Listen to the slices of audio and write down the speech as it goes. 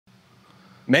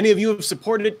Many of you have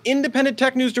supported independent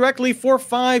tech news directly for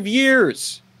 5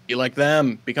 years. Be like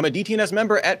them. Become a DTNS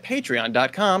member at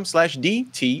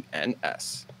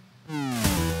patreon.com/DTNS.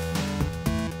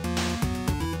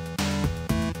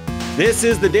 This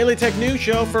is the Daily Tech News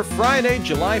Show for Friday,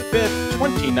 July 5th,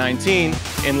 2019.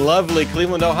 In lovely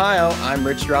Cleveland, Ohio, I'm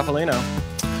Rich Strofolino.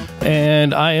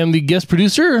 And I am the guest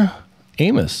producer,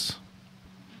 Amos.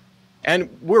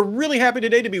 And we're really happy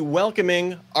today to be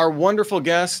welcoming our wonderful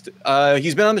guest.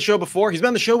 He's been on the show before. He's been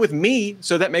on the show with me,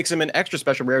 so that makes him an extra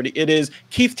special rarity. It is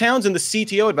Keith Townsend, the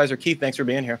CTO advisor. Keith, thanks for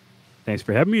being here. Thanks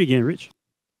for having me again, Rich.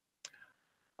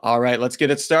 All right, let's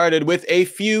get it started with a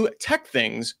few tech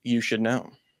things you should know.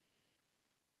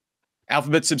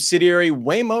 Alphabet subsidiary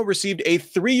Waymo received a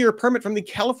 3-year permit from the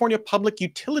California Public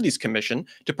Utilities Commission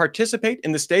to participate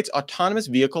in the state's autonomous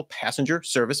vehicle passenger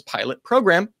service pilot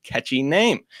program, catchy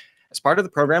name. As part of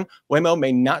the program, Waymo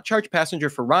may not charge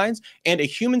passengers for rides, and a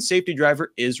human safety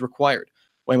driver is required.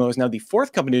 Waymo is now the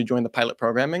 4th company to join the pilot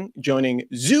programming, joining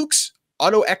Zoox,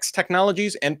 AutoX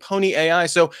Technologies, and Pony AI.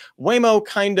 So Waymo,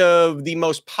 kind of the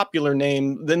most popular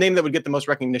name, the name that would get the most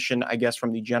recognition, I guess,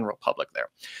 from the general public there.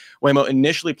 Waymo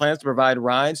initially plans to provide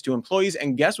rides to employees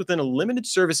and guests within a limited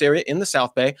service area in the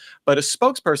South Bay, but a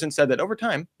spokesperson said that over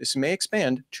time, this may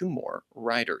expand to more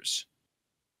riders.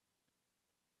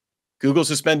 Google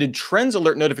suspended Trends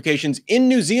alert notifications in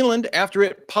New Zealand after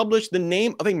it published the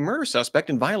name of a murder suspect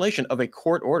in violation of a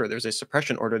court order. There's a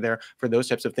suppression order there for those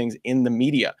types of things in the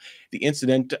media. The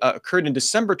incident occurred in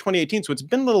December 2018, so it's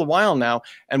been a little while now.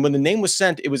 And when the name was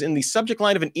sent, it was in the subject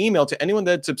line of an email to anyone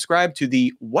that had subscribed to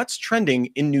the What's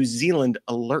Trending in New Zealand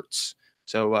alerts.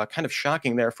 So kind of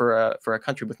shocking there for a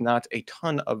country with not a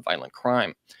ton of violent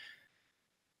crime.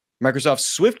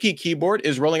 Microsoft's Swiftkey keyboard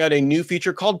is rolling out a new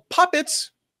feature called Puppets,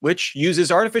 which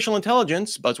uses artificial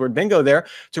intelligence, buzzword bingo there,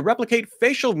 to replicate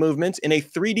facial movements in a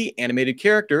 3D animated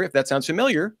character. If that sounds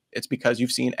familiar, it's because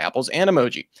you've seen Apple's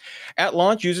Animoji. At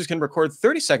launch, users can record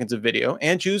 30 seconds of video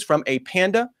and choose from a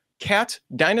panda, cat,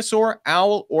 dinosaur,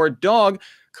 owl, or dog.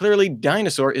 Clearly,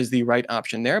 dinosaur is the right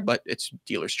option there, but it's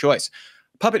dealer's choice.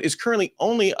 Puppet is currently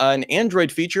only an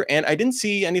Android feature, and I didn't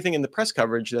see anything in the press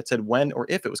coverage that said when or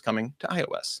if it was coming to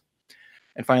iOS.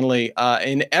 And finally,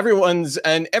 in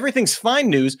everything's fine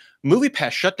news,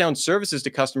 MoviePass shut down services to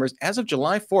customers as of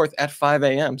July 4th at 5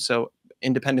 a.m. So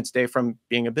Independence Day from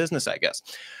being a business, I guess.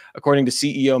 According to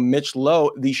CEO Mitch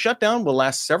Lowe, the shutdown will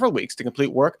last several weeks to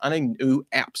complete work on a new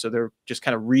app. So they're just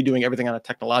kind of redoing everything on a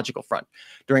technological front.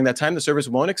 During that time, the service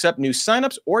won't accept new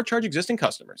signups or charge existing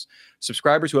customers.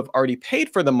 Subscribers who have already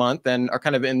paid for the month and are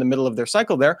kind of in the middle of their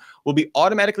cycle there will be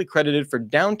automatically credited for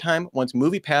downtime once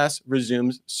MoviePass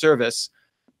resumes service.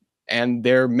 And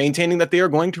they're maintaining that they are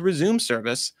going to resume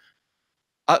service.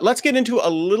 Let's get into a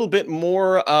little bit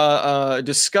more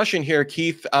discussion here,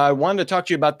 Keith. I wanted to talk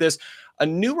to you about this. A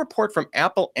new report from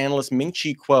Apple analyst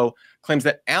Ming-Chi Kuo claims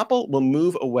that Apple will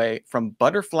move away from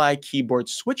butterfly keyboard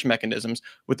switch mechanisms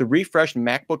with the refreshed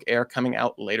MacBook Air coming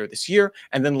out later this year,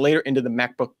 and then later into the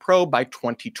MacBook Pro by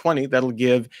 2020. That'll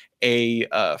give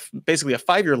basically a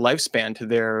 5-year lifespan to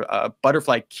their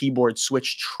butterfly keyboard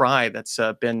switch try that's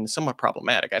been somewhat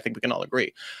problematic. I think we can all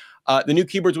agree. The new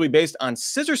keyboards will be based on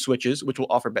scissor switches, which will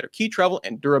offer better key travel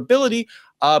and durability.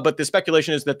 But the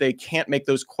speculation is that they can't make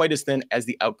those quite as thin as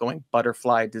the outgoing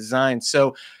butterfly design.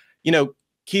 So, you know,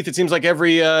 Keith, it seems like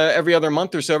every other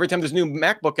month or so, every time there's a new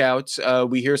MacBook out,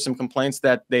 we hear some complaints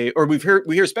that we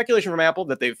hear speculation from Apple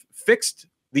that they've fixed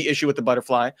the issue with the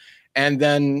butterfly. And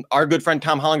then our good friend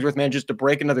Tom Hollingsworth manages to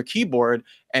break another keyboard,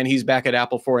 and he's back at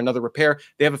Apple for another repair.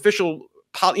 They have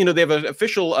they have an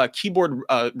official keyboard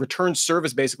return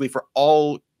service basically for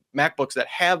all MacBooks that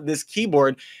have this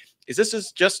keyboard. Is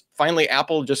this just finally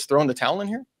Apple just throwing the towel in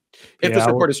here? If this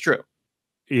report is true.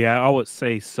 Yeah, I would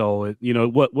say so. You know,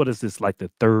 what is this, like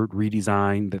the 3rd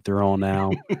redesign that they're on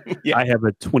now? Yeah. I have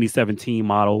a 2017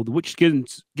 model, which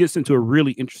gets into a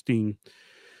really interesting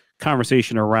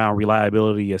conversation around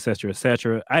reliability, et cetera, et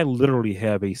cetera. I literally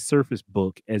have a Surface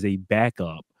Book as a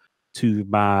backup to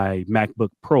my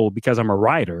MacBook Pro because I'm a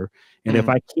writer. And if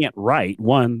I can't write,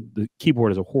 one, the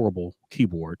keyboard is a horrible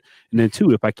keyboard. And then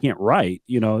 2, if I can't write,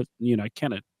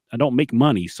 I don't make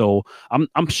money. So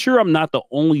I'm sure I'm not the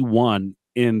only one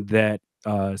in that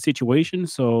situation.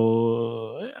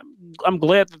 So I'm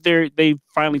glad that they've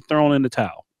finally thrown in the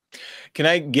towel. Can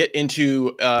I get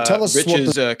into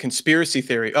Rich's conspiracy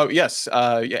theory? Oh, yes.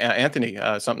 Yeah, Anthony,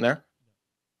 something there?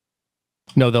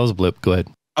 No, that was a blip. Go ahead.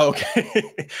 Okay.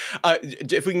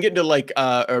 If we can get into like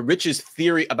Rich's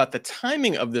theory about the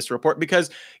timing of this report, because,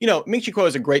 Ming Chi Kuo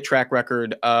has a great track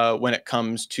record when it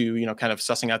comes to, kind of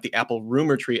sussing out the Apple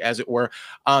rumor tree, as it were.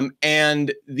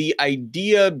 And the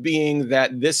idea being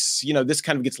that this, this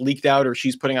kind of gets leaked out, or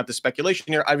she's putting out the speculation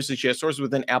here. Obviously, she has sources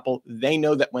within Apple. They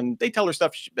know that when they tell her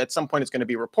stuff, at some point it's going to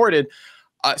be reported.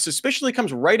 Suspiciously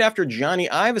comes right after Johnny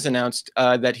Ive has announced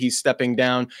that he's stepping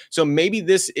down. So maybe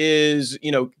this is,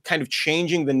 kind of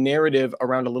changing the narrative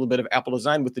around a little bit of Apple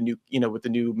design with the new, with the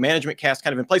new management cast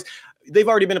kind of in place. They've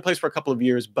already been in place for a couple of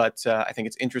years, but I think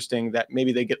it's interesting that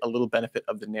maybe they get a little benefit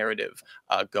of the narrative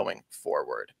going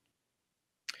forward.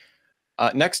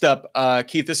 Next up,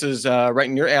 Keith, this is right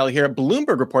in your alley here.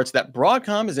 Bloomberg reports that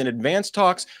Broadcom is in advanced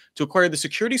talks to acquire the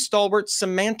security stalwart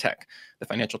Symantec. The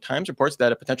Financial Times reports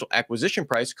that a potential acquisition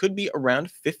price could be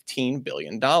around $15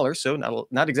 billion, so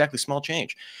not exactly small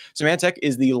change. Symantec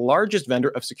is the largest vendor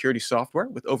of security software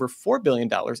with over $4 billion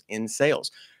in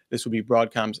sales. This would be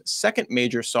Broadcom's second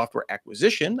major software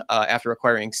acquisition after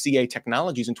acquiring CA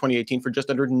Technologies in 2018 for just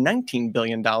under $19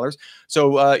 billion.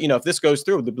 So, if this goes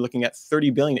through, they'll be looking at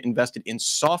 $30 billion invested in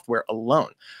software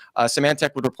alone.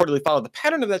 Symantec would reportedly follow the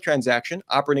pattern of that transaction,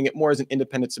 operating it more as an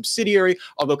independent subsidiary,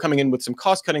 although coming in with some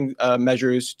cost-cutting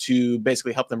measures to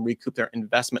basically help them recoup their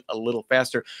investment a little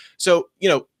faster. So,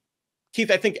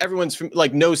 Keith, I think everyone's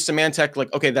knows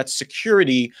Symantec, okay, that's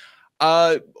security.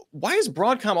 Why is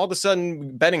Broadcom all of a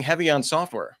sudden betting heavy on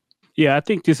software? Yeah, I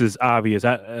think this is obvious.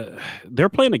 They're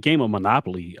playing a game of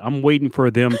Monopoly. I'm waiting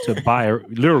for them to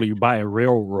literally buy a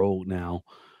railroad now.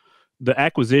 The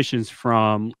acquisitions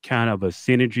from kind of a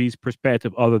synergies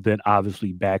perspective, other than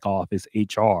obviously back office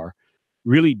HR,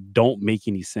 really don't make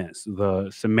any sense.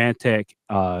 The Symantec,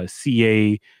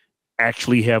 CA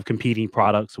actually have competing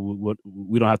products.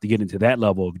 We don't have to get into that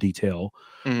level of detail.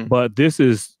 Mm-hmm. But this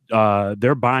is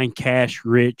they're buying cash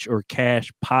rich or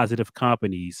cash positive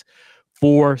companies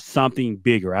for something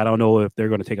bigger. I don't know if they're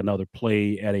going to take another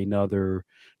play at another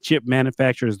chip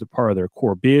manufacturer as the part of their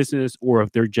core business, or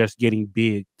if they're just getting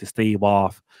big to stave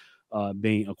off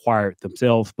being acquired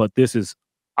themselves. But this is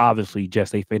obviously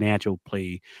just a financial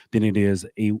play than it is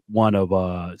one of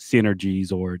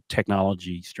synergies or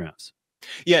technology strengths.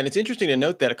 Yeah, and it's interesting to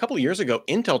note that a couple of years ago,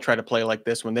 Intel tried to play like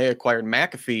this when they acquired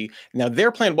McAfee. Now,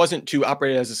 their plan wasn't to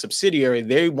operate it as a subsidiary.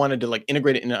 They wanted to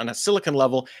integrate it on a silicon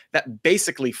level. That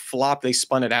basically flopped. They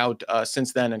spun it out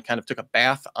since then and kind of took a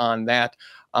bath on that.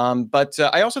 But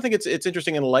I also think it's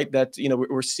interesting in the light that,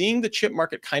 we're seeing the chip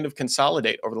market kind of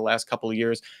consolidate over the last couple of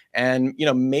years. And,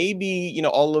 maybe,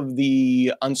 all of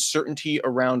the uncertainty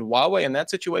around Huawei and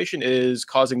that situation is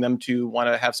causing them to want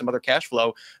to have some other cash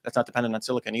flow that's not dependent on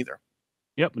silicon either.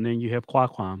 Yep, and then you have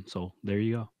Qualcomm, so there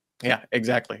you go. Yeah,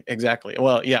 exactly.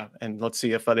 Well, yeah, and let's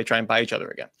see if they try and buy each other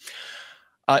again.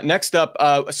 Next up,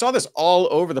 I saw this all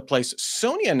over the place.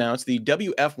 Sony announced the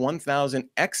WF-1000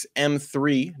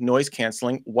 XM3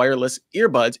 noise-canceling wireless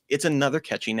earbuds. It's another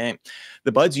catchy name.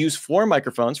 The buds use 4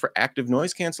 microphones for active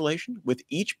noise cancellation, with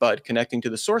each bud connecting to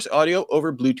the source audio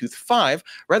over Bluetooth 5,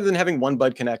 rather than having one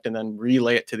bud connect and then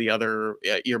relay it to the other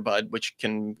earbud, which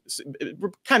can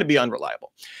kind of be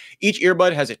unreliable. Each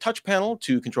earbud has a touch panel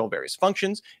to control various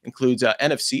functions, includes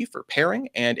NFC for pairing,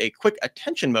 and a quick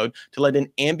attention mode to let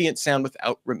in ambient sound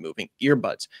without removing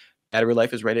earbuds. Battery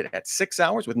life is rated at 6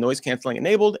 hours with noise canceling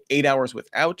enabled, 8 hours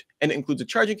without, and it includes a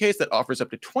charging case that offers up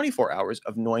to 24 hours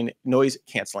of noise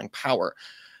canceling power.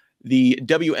 The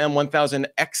WM1000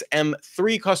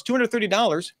 XM3 costs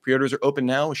 $230. Pre-orders are open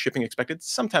now, with shipping expected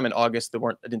sometime in August. I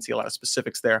didn't see a lot of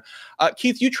specifics there.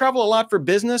 Keith, you travel a lot for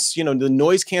business. The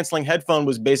noise canceling headphone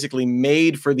was basically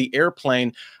made for the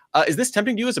airplane. Is this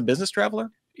tempting to you as a business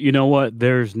traveler? You know what?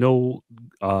 There's no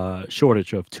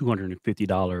shortage of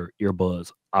 $250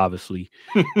 earbuds, obviously.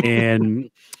 And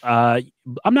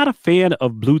I'm not a fan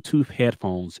of Bluetooth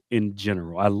headphones in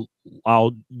general.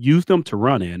 I'll use them to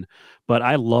run in, but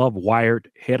I love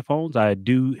wired headphones. I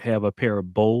do have a pair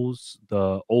of Bose,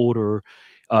 the older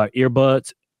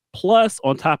earbuds. Plus,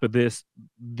 on top of this,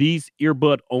 these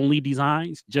earbud-only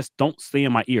designs just don't stay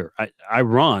in my ear. I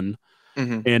run.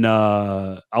 Mm-hmm. And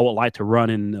I would like to run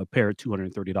in a pair of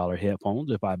 $230 headphones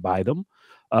if I buy them.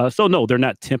 So no, they're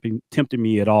not tempting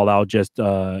me at all. I'll just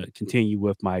continue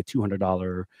with my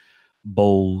 $200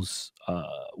 Bose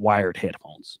wired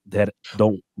headphones that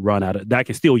don't run out of, that I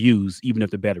can still use even if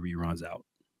the battery runs out.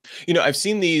 I've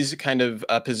seen these kind of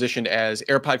positioned as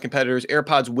AirPod competitors.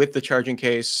 AirPods with the charging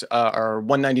case are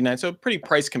 $199, so pretty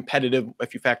price competitive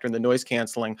if you factor in the noise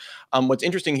canceling. What's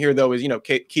interesting here, though, is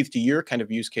Keith, to your kind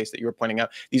of use case that you were pointing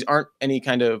out, these aren't any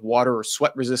kind of water or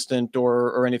sweat resistant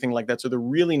or anything like that. So they're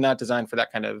really not designed for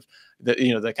that kind of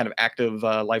the kind of active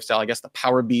lifestyle. I guess the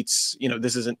power beats.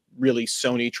 This isn't really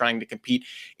Sony trying to compete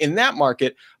in that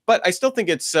market. But I still think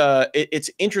it's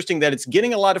interesting that it's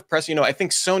getting a lot of press. I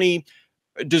think Sony,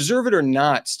 deserve it or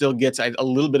not, still gets a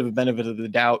little bit of a benefit of the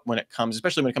doubt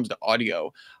especially when it comes to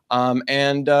audio.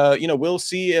 We'll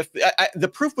see if the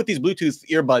proof with these Bluetooth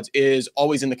earbuds is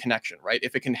always in the connection, right?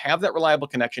 If it can have that reliable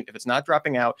connection, if it's not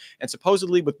dropping out, and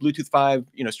supposedly with Bluetooth 5,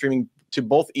 streaming to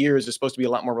both ears is supposed to be a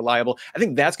lot more reliable. I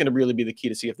think that's going to really be the key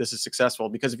to see if this is successful,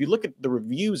 because if you look at the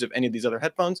reviews of any of these other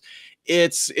headphones,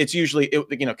 it's usually,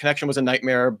 connection was a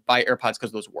nightmare, buy AirPods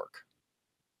because those work.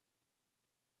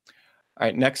 All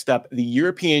right, next up, the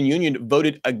European Union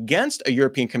voted against a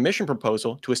European Commission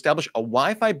proposal to establish a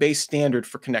Wi-Fi based standard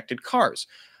for connected cars.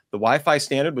 The Wi-Fi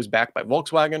standard was backed by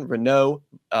Volkswagen, Renault,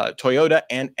 Toyota,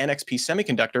 and NXP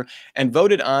Semiconductor, and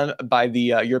voted on by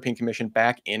the European Commission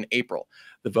back in April.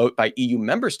 The vote by EU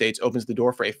member states opens the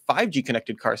door for a 5G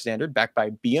connected car standard backed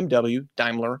by BMW,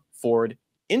 Daimler, Ford,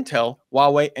 Intel,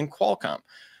 Huawei, and Qualcomm.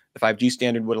 The 5G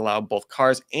standard would allow both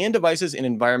cars and devices in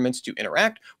environments to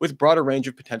interact with broader range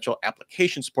of potential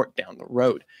application support down the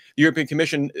road. The European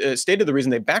Commission stated the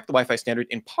reason they backed the Wi-Fi standard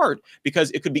in part because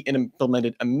it could be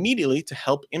implemented immediately to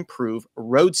help improve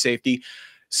road safety.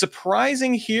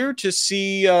 Surprising here to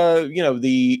see,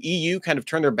 the EU kind of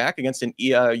turn their back against an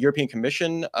European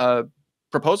Commission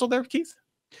proposal there, Keith?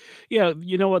 Yeah,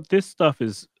 you know what? This stuff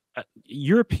is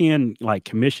European, like,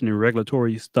 commission and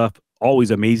regulatory stuff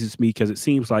always amazes me, because it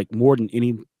seems like more than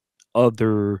any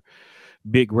other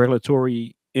big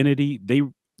regulatory entity,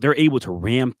 they're able to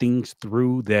ram things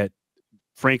through that,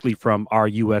 frankly, from our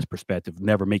U.S. perspective,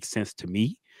 never makes sense to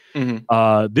me.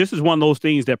 Mm-hmm. This is one of those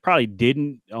things that probably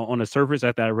didn't, on the surface,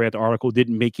 after I read the article,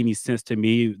 didn't make any sense to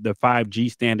me. The 5G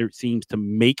standard seems to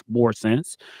make more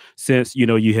sense, since you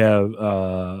have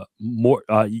more.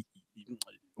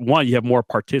 One, you have more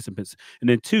participants, and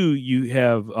then two, you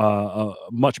have a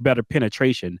much better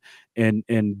penetration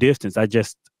and distance. I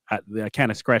kind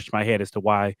of scratched my head as to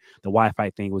why the Wi-Fi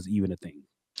thing was even a thing.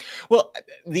 Well,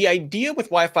 the idea with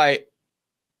Wi-Fi,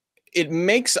 it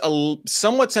makes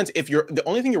somewhat sense if the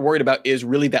only thing you're worried about is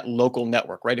really that local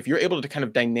network, right? If you're able to kind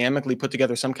of dynamically put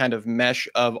together some kind of mesh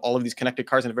of all of these connected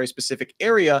cars in a very specific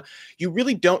area, you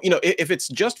really don't, if it's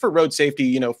just for road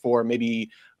safety, for maybe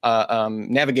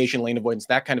navigation, lane avoidance,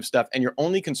 that kind of stuff, and you're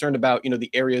only concerned about, the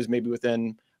areas maybe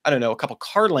within, I don't know, a couple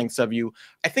car lengths of you,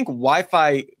 I think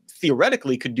Wi-Fi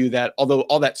theoretically could do that, although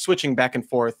all that switching back and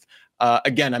forth,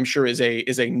 again, I'm sure is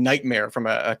a nightmare from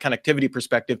a connectivity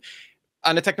perspective.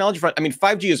 On the technology front,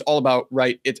 5G is all about,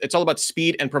 right? It's all about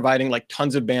speed and providing like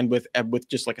tons of bandwidth with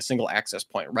just like a single access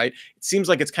point, right? It seems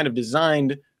like it's kind of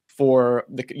designed for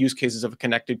the use cases of a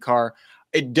connected car.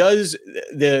 It does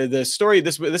the story.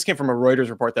 This came from a Reuters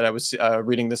report that I was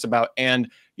reading this about, and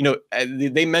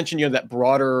they mentioned that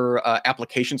broader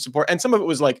application support, and some of it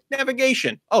was like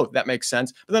navigation. Oh, that makes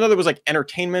sense. But then other was like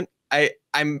entertainment. I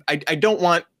don't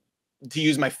want to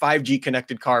use my 5G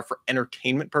connected car for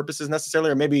entertainment purposes necessarily,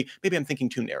 or maybe I'm thinking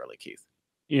too narrowly, Keith.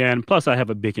 Yeah, and plus I have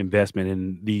a big investment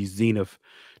in these Zenith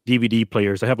DVD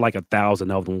players. I have like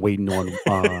 1,000 of them waiting on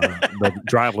the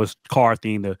driverless car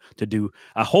thing to do.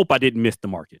 I hope I didn't miss the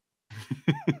market.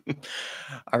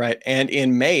 All right. And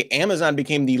in May, Amazon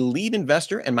became the lead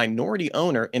investor and minority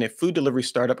owner in a food delivery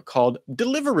startup called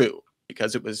Deliveroo,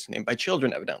 because it was named by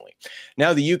children, evidently.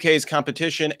 Now, the UK's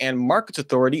Competition and Markets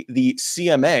Authority, the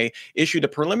CMA, issued a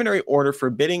preliminary order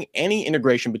forbidding any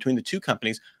integration between the two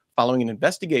companies following an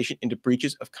investigation into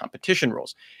breaches of competition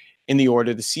rules. In the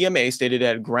order, the CMA stated it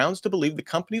had grounds to believe the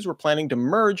companies were planning to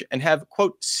merge and have,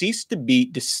 quote, ceased to be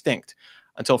distinct.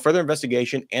 Until further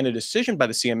investigation and a decision by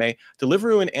the CMA,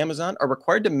 Deliveroo and Amazon are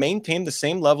required to maintain the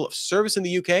same level of service in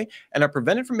the UK and are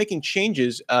prevented from making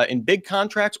changes in big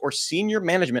contracts or senior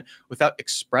management without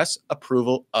express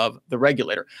approval of the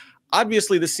regulator.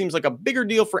 Obviously, this seems like a bigger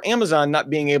deal for Amazon not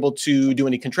being able to do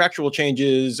any contractual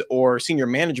changes or senior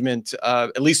management,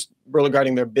 at least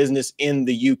regarding their business in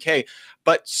the UK.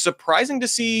 But surprising to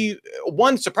see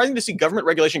government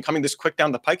regulation coming this quick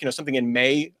down the pike. Something in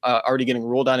May, already getting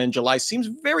ruled on in July, seems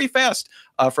very fast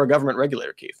for a government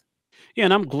regulator, Keith. Yeah,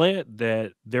 and I'm glad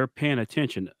that they're paying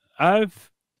attention. I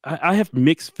have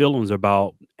mixed feelings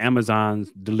about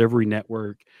Amazon's delivery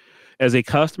network. As a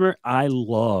customer, I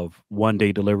love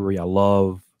one-day delivery. I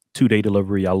love 2-day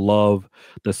delivery. I love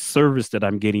the service that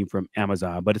I'm getting from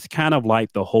Amazon, but it's kind of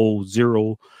like the whole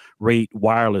zero rate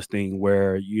wireless thing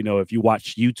where, you know, if you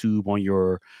watch YouTube on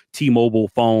your T-Mobile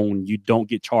phone, you don't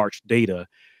get charged data.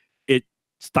 It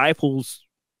stifles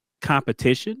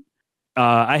competition.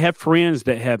 I have friends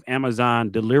that have Amazon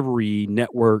delivery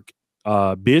network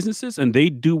businesses, and they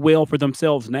do well for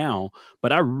themselves now.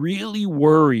 But I really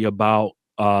worry about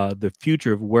the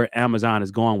future of where Amazon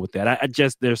is going with that. I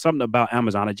just, there's something about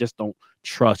Amazon. I just don't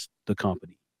trust the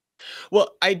company.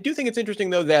 Well, I do think it's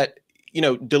interesting though that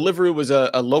Deliveroo was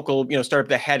a local startup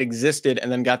that had existed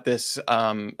and then got this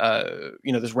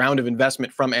this round of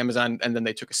investment from Amazon, and then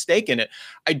they took a stake in it.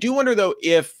 I do wonder though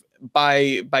if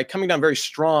by coming down very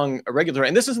strong regulatory,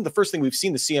 and this isn't the first thing we've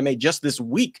seen the CMA just this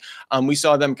week. We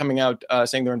saw them coming out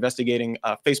saying they're investigating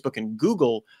Facebook and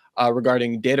Google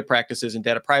regarding data practices and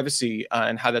data privacy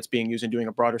and how that's being used, and doing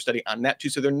a broader study on that too.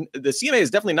 So the CMA is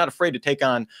definitely not afraid to take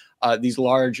on these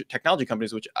large technology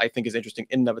companies, which I think is interesting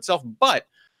in and of itself. But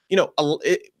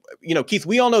Keith,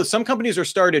 we all know some companies are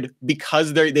started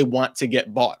because they want to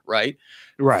get bought, right?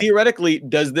 Right. Theoretically,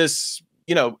 does this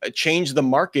change the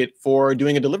market for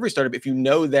doing a delivery startup if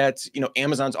that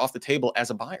Amazon's off the table as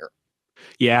a buyer?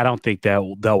 Yeah, I don't think that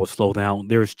will slow down.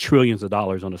 There's trillions of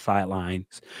dollars on the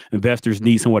sidelines. Investors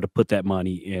need somewhere to put that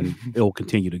money, and it will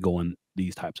continue to go in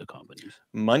these types of companies.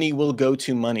 Money will go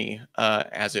to money,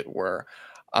 as it were.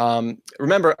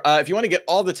 Remember, if you want to get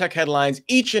all the tech headlines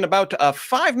each in about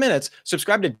 5 minutes,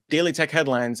 subscribe to Daily Tech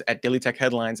Headlines at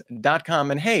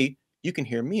dailytechheadlines.com. And hey, you can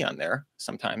hear me on there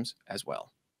sometimes as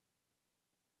well.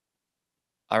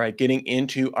 All right, getting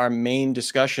into our main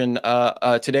discussion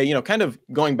today, kind of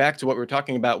going back to what we were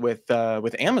talking about with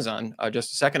Amazon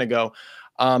just a second ago.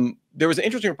 There was an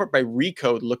interesting report by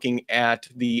Recode looking at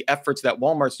the efforts that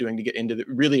Walmart's doing to get into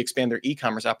really expand their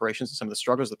e-commerce operations and some of the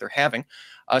struggles that they're having.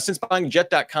 Since buying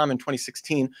Jet.com in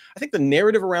 2016, I think the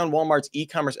narrative around Walmart's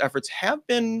e-commerce efforts have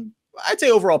been, I'd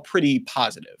say, overall pretty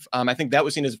positive. I think that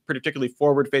was seen as a particularly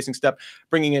forward-facing step,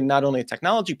 bringing in not only a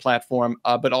technology platform,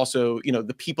 but also,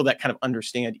 the people that kind of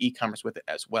understand e-commerce with it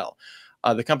as well.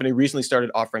 The company recently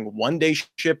started offering one-day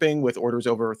shipping with orders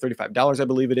over $35, I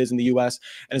believe it is, in the U.S.,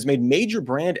 and has made major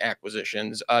brand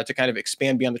acquisitions to kind of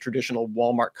expand beyond the traditional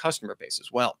Walmart customer base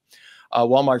as well.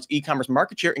 Walmart's e-commerce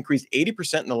market share increased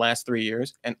 80% in the last 3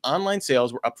 years, and online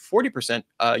sales were up 40%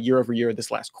 year over year this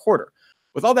last quarter.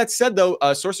 With all that said, though,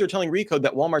 sources are telling Recode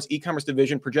that Walmart's e-commerce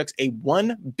division projects a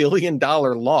 $1 billion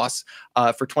loss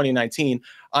for 2019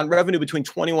 on revenue between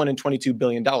 $21 and $22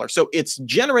 billion. So it's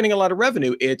generating a lot of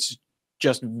revenue. It's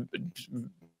just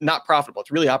not profitable.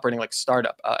 It's really operating like a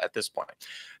startup at this point.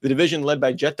 The division, led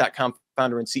by Jet.com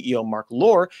founder and CEO Mark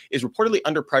Lohr, is reportedly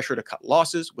under pressure to cut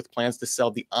losses, with plans to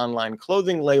sell the online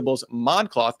clothing labels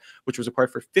ModCloth, which was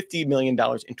acquired for $50 million in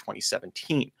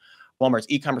 2017. Walmart's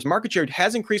e-commerce market share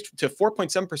has increased to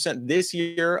 4.7% this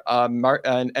year,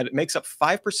 and it makes up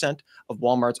 5% of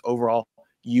Walmart's overall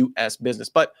U.S. business.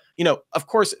 But, of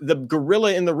course, the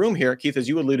gorilla in the room here, Keith, as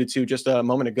you alluded to just a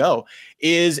moment ago,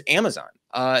 is Amazon.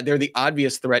 They're the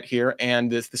obvious threat here.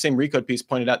 And the same Recode piece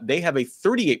pointed out they have a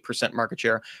 38% market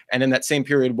share. And in that same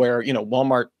period where,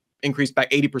 Walmart increased by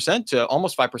 80% to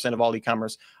almost 5% of all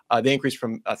e-commerce, they increased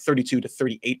from 32 to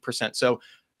 38%. So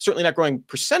certainly not growing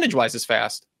percentage-wise as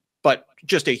fast, but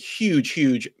just a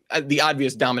huge, the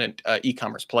obvious dominant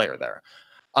e-commerce player there.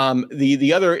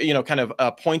 The other, kind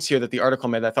of points here that the article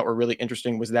made that I thought were really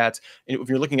interesting was that if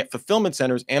you're looking at fulfillment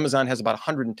centers, Amazon has about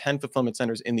 110 fulfillment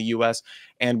centers in the U.S.,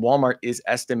 and Walmart is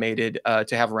estimated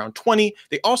to have around 20.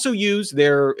 They also use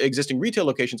their existing retail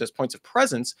locations as points of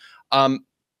presence.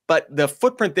 But the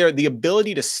footprint there, the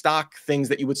ability to stock things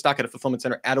that you would stock at a fulfillment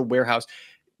center at a warehouse,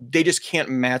 they just can't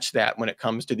match that when it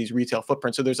comes to these retail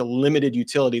footprints. So there's a limited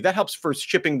utility that helps for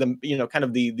shipping them, kind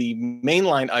of the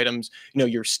mainline items,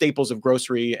 your staples of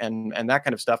grocery and that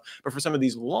kind of stuff. But for some of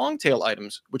these long tail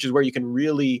items, which is where you can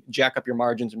really jack up your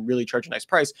margins and really charge a nice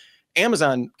price,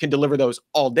 Amazon can deliver those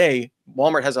all day.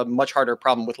 Walmart has a much harder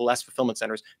problem with less fulfillment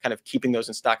centers, kind of keeping those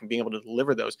in stock and being able to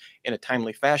deliver those in a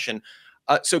timely fashion.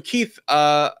 So Keith,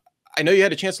 I know you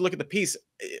had a chance to look at the piece.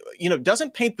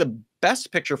 Doesn't paint the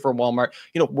best picture for Walmart.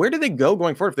 Where do they go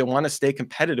going forward if they want to stay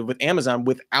competitive with Amazon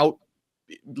without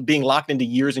being locked into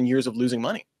years and years of losing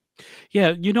money?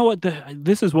 Yeah, you know what?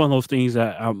 This is one of those things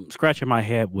that I'm scratching my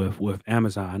head with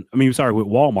Amazon. With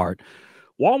Walmart.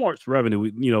 Walmart's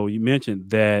revenue, you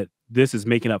mentioned that this is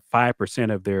making up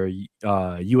 5% of their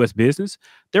U.S. business.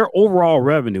 Their overall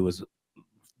revenue is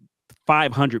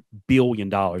 $500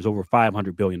 billion, over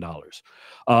 $500 billion.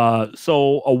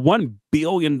 So a $1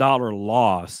 billion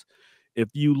loss, if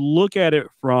you look at it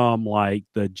from like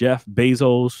the Jeff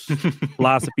Bezos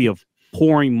philosophy of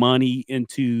pouring money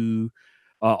into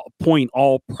pouring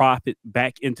all profit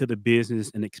back into the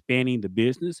business and expanding the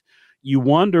business, you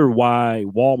wonder why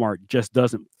Walmart just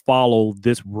doesn't follow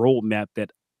this roadmap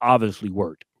that obviously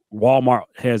worked. Walmart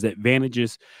has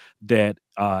advantages that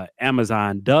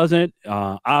Amazon doesn't.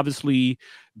 Obviously,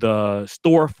 the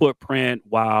store footprint,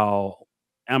 while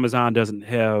Amazon doesn't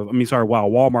have, while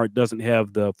Walmart doesn't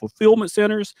have the fulfillment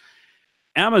centers,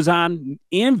 Amazon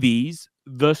envies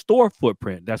the store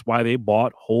footprint. That's why they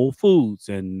bought Whole Foods,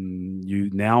 and you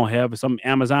now have some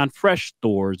Amazon Fresh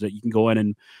stores that you can go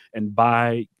in and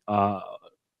buy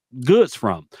goods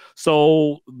from.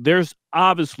 So there's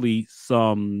obviously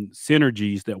some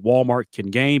synergies that Walmart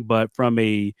can gain, but from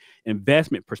a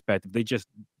investment perspective,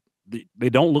 they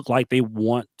don't look like they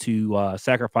want to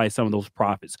sacrifice some of those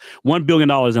profits. $1 billion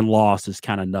in loss is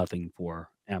kind of nothing for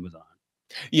Amazon.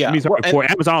 Yeah, for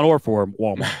Amazon or for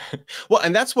Walmart. Well,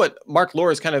 and that's what Mark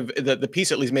Lohr is kind of the piece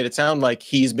at least made it sound like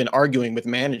he's been arguing with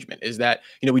management, is that,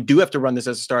 we do have to run this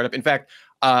as a startup. In fact,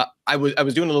 I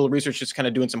was doing a little research, just kind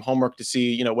of doing some homework to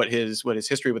see, what his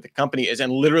history with the company is.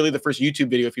 And literally the first YouTube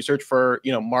video, if you search for,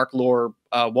 Mark Lohr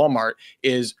Walmart,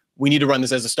 is we need to run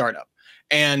this as a startup.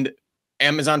 And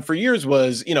Amazon for years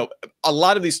was, a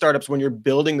lot of these startups, when you're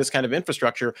building this kind of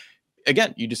infrastructure,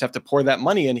 again, you just have to pour that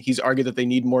money in. He's argued that they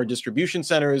need more distribution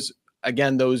centers.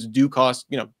 Again, those do cost,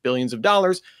 billions of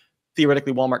dollars.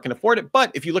 Theoretically, Walmart can afford it.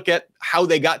 But if you look at how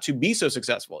they got to be so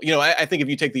successful, I think if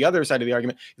you take the other side of the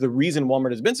argument, the reason Walmart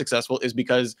has been successful is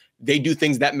because they do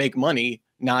things that make money,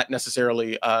 not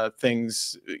necessarily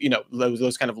things,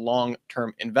 those kind of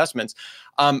long-term investments.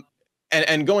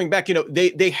 And going back,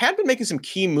 they had been making some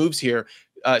key moves here,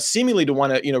 seemingly to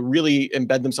want to, really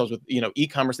embed themselves with,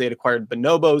 e-commerce. They had acquired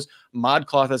Bonobos,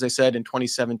 ModCloth, as I said, in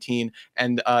 2017,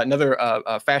 and another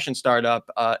fashion startup,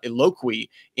 Eloquii,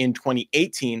 in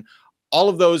 2018. All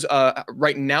of those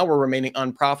right now were remaining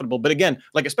unprofitable. But again,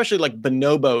 especially like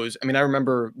Bonobos, I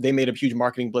remember they made a huge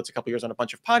marketing blitz a couple years on a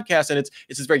bunch of podcasts, and it's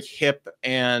this very hip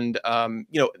and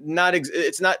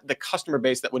it's not the customer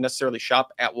base that would necessarily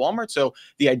shop at Walmart. So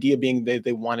the idea being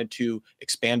they wanted to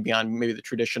expand beyond maybe the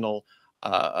traditional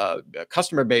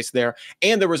customer base there.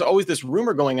 And there was always this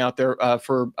rumor going out there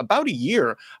for about a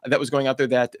year that was going out there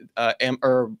that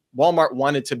Walmart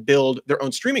wanted to build their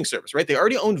own streaming service, right? They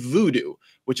already owned Vudu,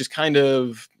 which is kind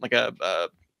of like a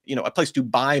place to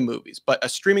buy movies, but a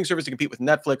streaming service to compete with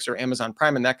Netflix or Amazon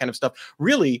Prime and that kind of stuff,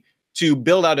 really to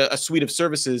build out a suite of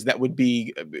services that would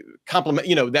be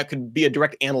that could be a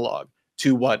direct analog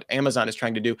to what Amazon is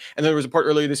trying to do. And there was a report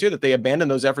earlier this year that they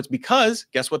abandoned those efforts because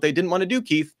guess what they didn't want to do,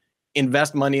 Keith?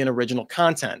 Invest money in original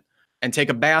content and take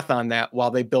a bath on that while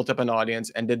they built up an audience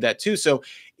and did that too. So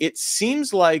it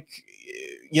seems like,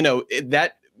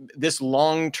 that this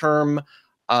long-term,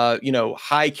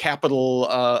 high capital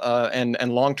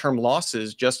and long-term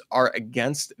losses just are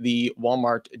against the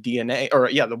Walmart DNA,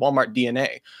 the Walmart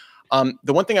DNA.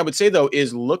 The one thing I would say, though,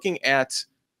 is looking at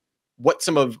what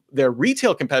some of their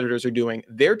retail competitors are doing,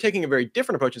 they're taking a very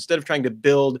different approach. Instead of trying to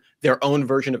build their own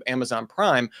version of Amazon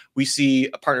Prime, we see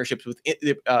partnerships with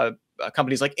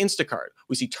companies like Instacart.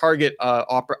 We see Target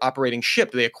operating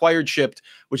Shipt. They acquired Shipt,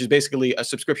 which is basically a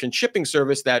subscription shipping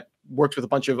service that works with a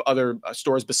bunch of other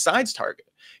stores besides Target.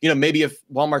 Maybe if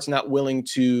Walmart's not willing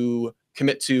to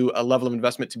commit to a level of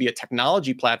investment to be a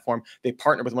technology platform, they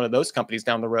partner with one of those companies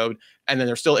down the road, and then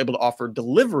they're still able to offer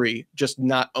delivery, just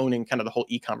not owning kind of the whole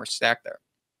e-commerce stack there.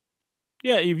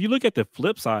 Yeah, if you look at the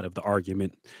flip side of the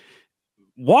argument,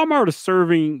 Walmart is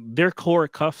serving their core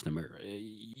customer.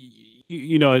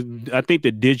 I think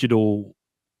the digital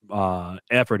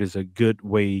effort is a good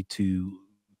way to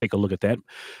take a look at that.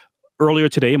 Earlier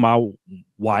today, my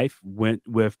wife went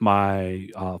with my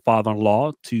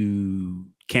father-in-law to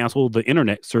cancel the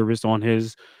internet service on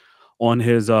his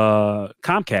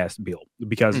Comcast bill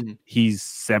because he's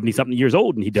 70-something years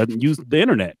old and he doesn't use the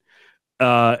internet.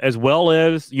 As well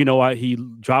as, he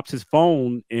drops his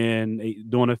phone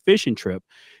doing a fishing trip,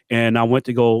 and I went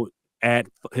to go add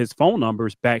his phone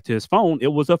numbers back to his phone.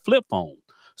 It was a flip phone.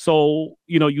 So,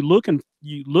 you look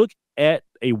at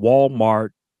a Walmart,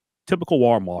 typical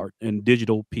Walmart and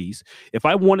digital piece. If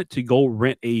I wanted to go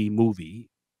rent a movie,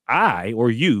 I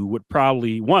or you would we'd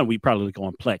probably look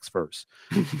on Plex first.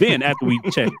 Then after we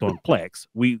checked on Plex,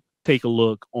 we take a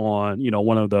look on,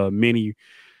 one of the many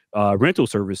rental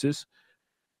services.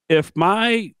 If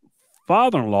my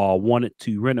father-in-law wanted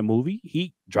to rent a movie,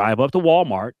 he'd drive up to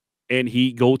Walmart and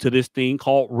he'd go to this thing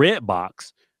called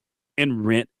Redbox and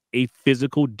rent a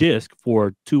physical disc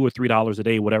for $2 or $3 a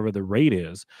day, whatever the rate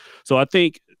is. So I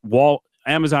think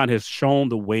Amazon has shown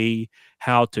the way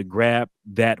how to grab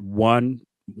that one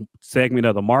segment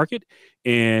of the market,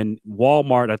 and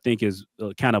Walmart, I think, is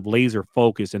kind of laser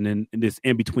focused, and then in this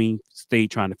in between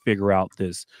state trying to figure out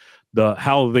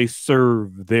how they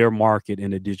serve their market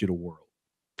in a digital world.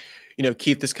 You know,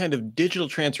 Keith, this kind of digital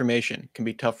transformation can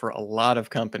be tough for a lot of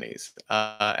companies,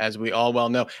 as we all well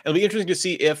know. It'll be interesting to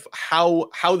see if how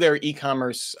their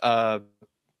e-commerce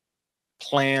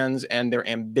plans and their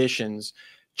ambitions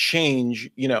change,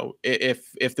 you know,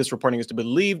 if this reporting is to be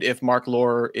believed, if Mark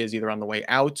Lohr is either on the way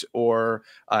out or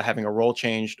having a role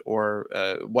changed, or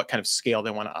what kind of scale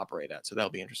they want to operate at. So that'll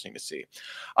be interesting to see.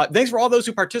 Thanks for all those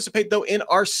who participate, though, in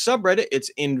our subreddit. It's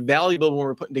invaluable when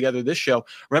we're putting together this show.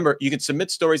 Remember, you can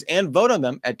submit stories and vote on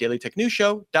them at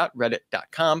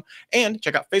dailytechnewsshow.reddit.com, and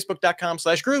check out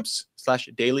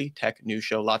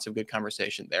facebook.com/groups/dailytechnewsshow. Lots of good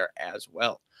conversation there as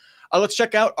well. Let's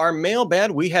check out our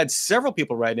mailbag. We had several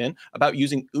people write in about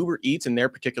using Uber Eats in their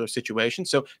particular situation.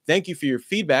 So thank you for your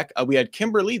feedback. We had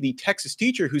Kimberly, the Texas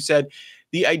teacher, who said,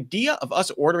 the idea of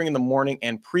us ordering in the morning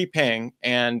and prepaying,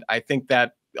 and I think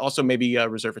that also maybe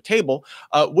reserve a table,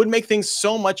 would make things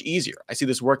so much easier. I see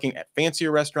this working at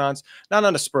fancier restaurants, not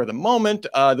on a spur of the moment,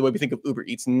 the way we think of Uber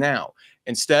Eats now.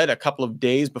 Instead, a couple of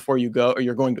days before you go, or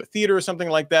you're going to a theater or something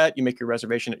like that, you make your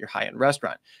reservation at your high-end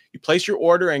restaurant. You place your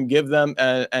order and give them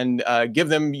your give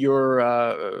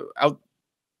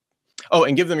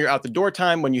them your out the door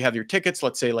time when you have your tickets,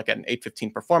 let's say like at an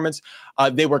 8:15 performance.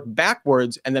 They work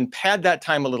backwards and then pad that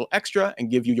time a little extra and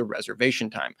give you your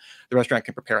reservation time. The restaurant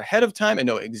can prepare ahead of time and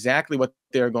know exactly what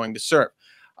they're going to serve.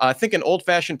 Think an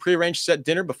old-fashioned prearranged set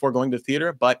dinner before going to the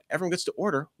theater, but everyone gets to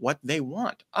order what they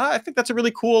want. I think that's a really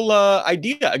cool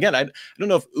idea. Again, I don't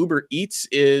know if Uber Eats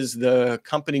is the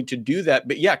company to do that,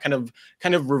 but yeah, kind of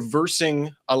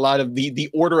reversing a lot of the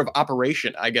order of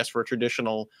operation, I guess, for a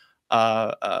traditional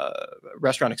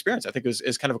restaurant experience. I think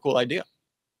is kind of a cool idea.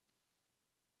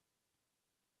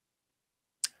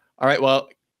 All right, well,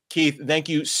 Keith, thank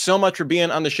you so much for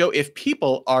being on the show. If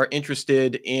people are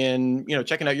interested in,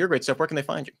 checking out your great stuff, where can they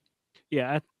find you?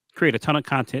 Yeah, I create a ton of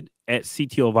content at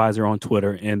CTO Advisor on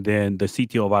Twitter, and then the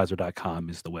CTOadvisor.com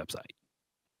is the website.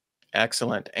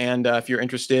 Excellent. And if you're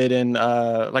interested in,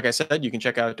 like I said, you can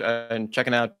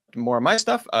checking out more of my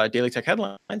stuff, Daily Tech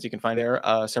Headlines. You can find there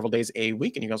several days a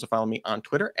week. And you can also follow me on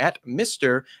Twitter at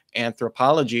Mr.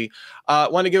 Anthropology.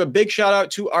 Want to give a big shout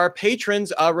out to our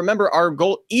patrons. Remember, our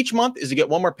goal each month is to get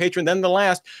one more patron than the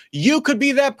last. You could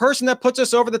be that person that puts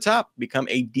us over the top. Become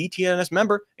a DTNS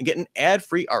member and get an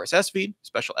ad-free RSS feed.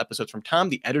 Special episodes from Tom.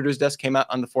 The editor's desk came out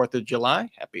on the 4th of July.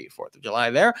 Happy 4th of July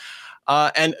there.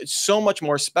 And so much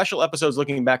more, special episodes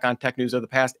looking back on tech news of the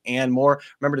past and more.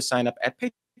 Remember to sign up at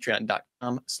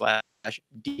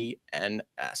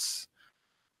patreon.com/DTNS.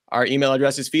 Our email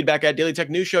address is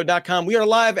feedback@dailytechnewsshow.com. We are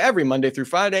live every Monday through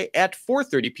Friday at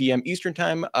 4:30 p.m. Eastern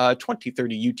Time,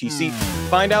 2030 UTC.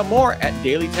 Find out more at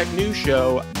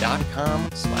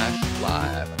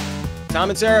dailytechnewsshow.com/live. Tom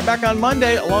and Sarah back on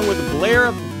Monday, along with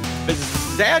Blair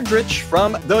Zadrich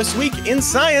from This Week in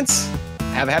Science.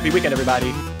 Have a happy weekend,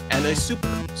 everybody, and a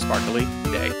super sparkly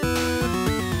day.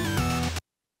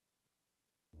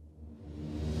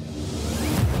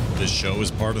 This show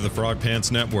is part of the Frog Pants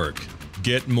Network.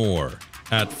 Get more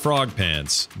at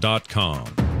frogpants.com.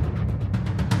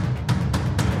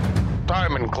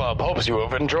 Diamond Club hopes you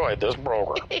have enjoyed this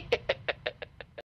program.